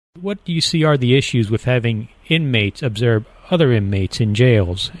What do you see are the issues with having inmates observe other inmates in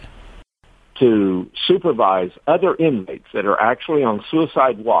jails? To supervise other inmates that are actually on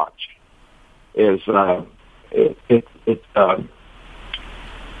suicide watch is it's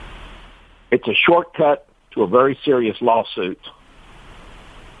a shortcut to a very serious lawsuit,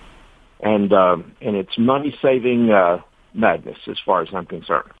 and it's money-saving madness as far as I'm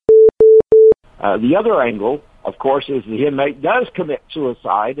concerned. The other angle, of course, is the inmate does commit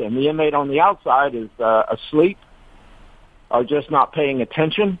suicide, and the inmate on the outside is asleep or just not paying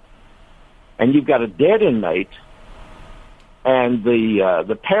attention, and you've got a dead inmate, and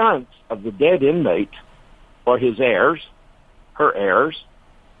the parents of the dead inmate, or his heirs, her heirs,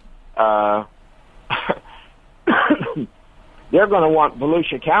 they're going to want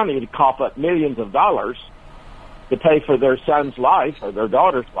Volusia County to cough up millions of dollars to pay for their son's life or their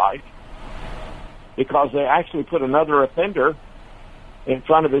daughter's life, because they actually put another offender in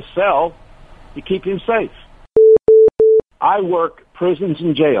front of his cell to keep him safe. I work prisons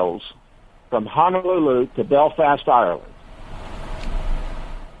and jails from Honolulu to Belfast, Ireland.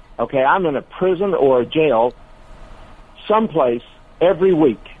 Okay, I'm in a prison or a jail someplace every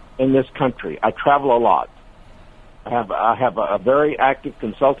week in this country. I travel a lot. I have a very active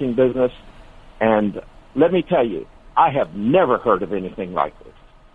consulting business, and let me tell you, I have never heard of anything like this.